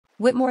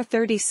Whitmor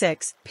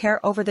 36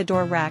 Pair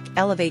Over-the-Door Rack.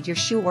 Elevate your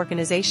shoe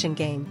organization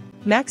game.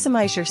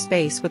 Maximize your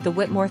space with the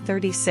Whitmor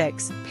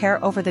 36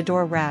 Pair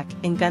Over-the-Door Rack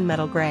in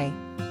Gunmetal Gray.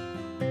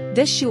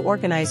 This shoe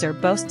organizer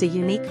boasts a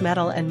unique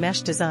metal and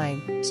mesh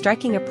design,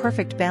 striking a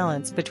perfect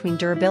balance between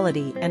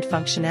durability and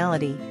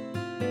functionality.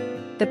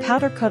 The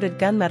powder-coated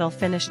gunmetal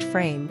finished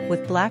frame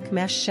with black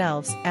mesh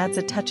shelves adds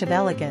a touch of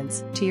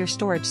elegance to your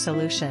storage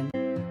solution.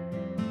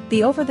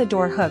 The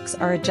over-the-door hooks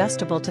are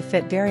adjustable to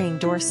fit varying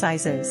door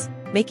sizes,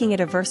 making it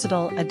a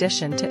versatile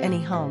addition to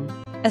any home.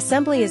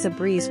 Assembly is a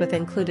breeze with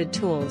included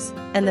tools,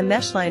 and the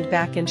mesh-lined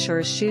back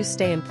ensures shoes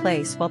stay in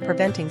place while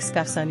preventing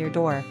scuffs on your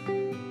door.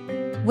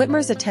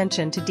 Whitmor's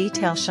attention to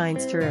detail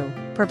shines through,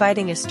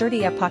 providing a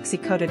sturdy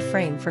epoxy-coated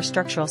frame for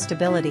structural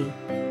stability.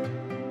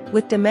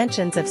 With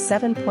dimensions of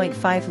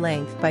 7.5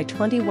 length by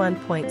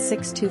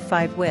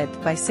 21.625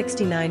 width by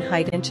 69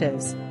 height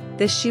inches,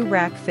 this shoe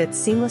rack fits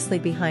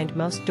seamlessly behind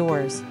most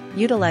doors,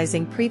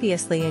 utilizing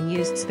previously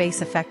unused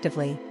space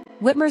effectively.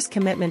 Whitmor's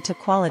commitment to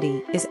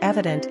quality is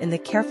evident in the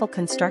careful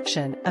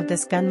construction of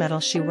this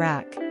gunmetal shoe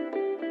rack.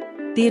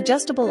 The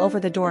adjustable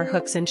over-the-door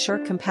hooks ensure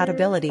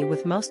compatibility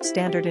with most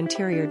standard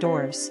interior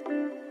doors.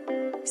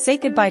 Say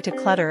goodbye to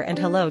clutter and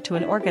hello to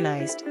an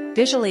organized,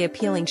 visually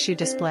appealing shoe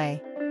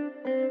display.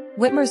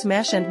 Whitmor's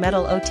mesh and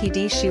metal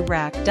OTD shoe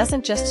rack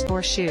doesn't just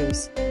store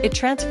shoes, it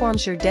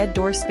transforms your dead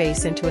door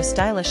space into a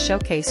stylish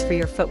showcase for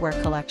your footwear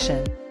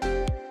collection.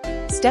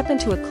 Step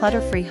into a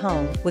clutter-free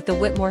home with the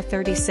Whitmor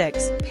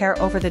 36 Pair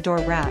Over-the-Door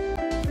Rack.